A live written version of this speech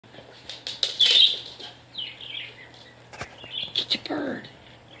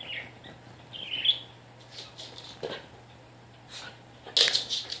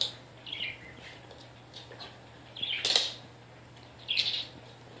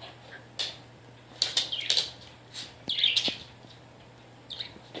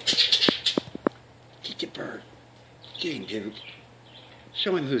Get him, Duke.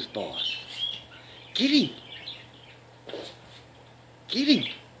 Show him who's boss. Get him. Get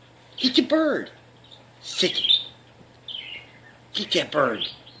him. Get your bird. Stick him. Get that bird.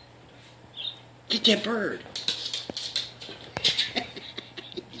 Get that bird.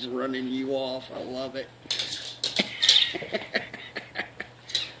 He's running you off. I love it.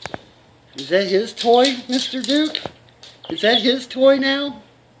 Is that his toy, Mr. Duke? Is that his toy now?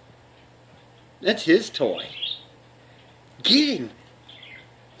 That's his toy. Get him.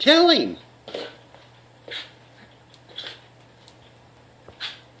 Tell him.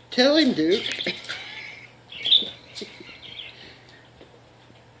 Tell him, Duke.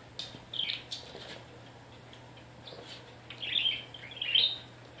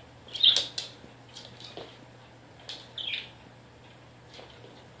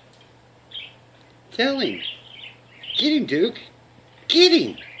 Tell him. Get him, Duke. Get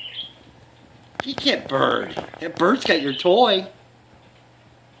him. Get that bird. That bird's got your toy.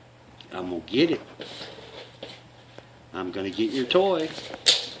 I'm going to get it. I'm going to get your toy.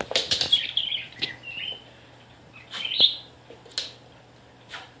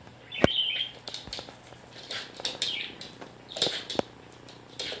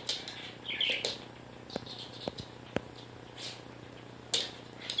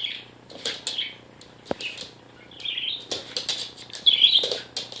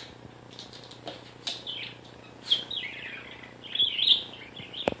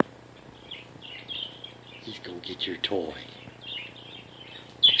 He's gonna get your toy.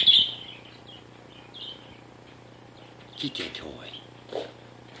 Get that toy.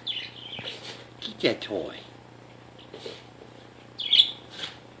 Get that toy.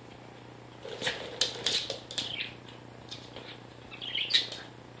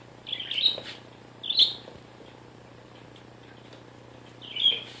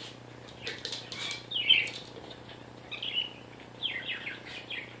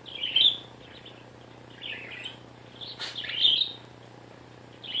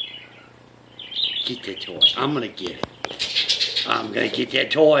 Get that toy. I'm gonna get it. I'm gonna get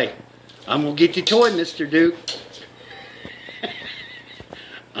that toy. I'm gonna get the toy, Mr. Duke.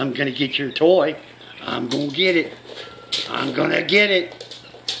 I'm gonna get your toy. I'm gonna get it. I'm gonna get it.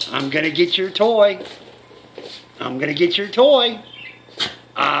 I'm gonna get your toy. I'm gonna get your toy.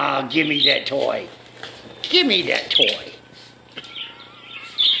 Ah, give me that toy. Give me that toy.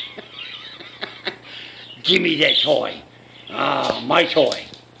 Give me that toy. Ah, my toy.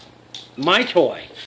 My toy.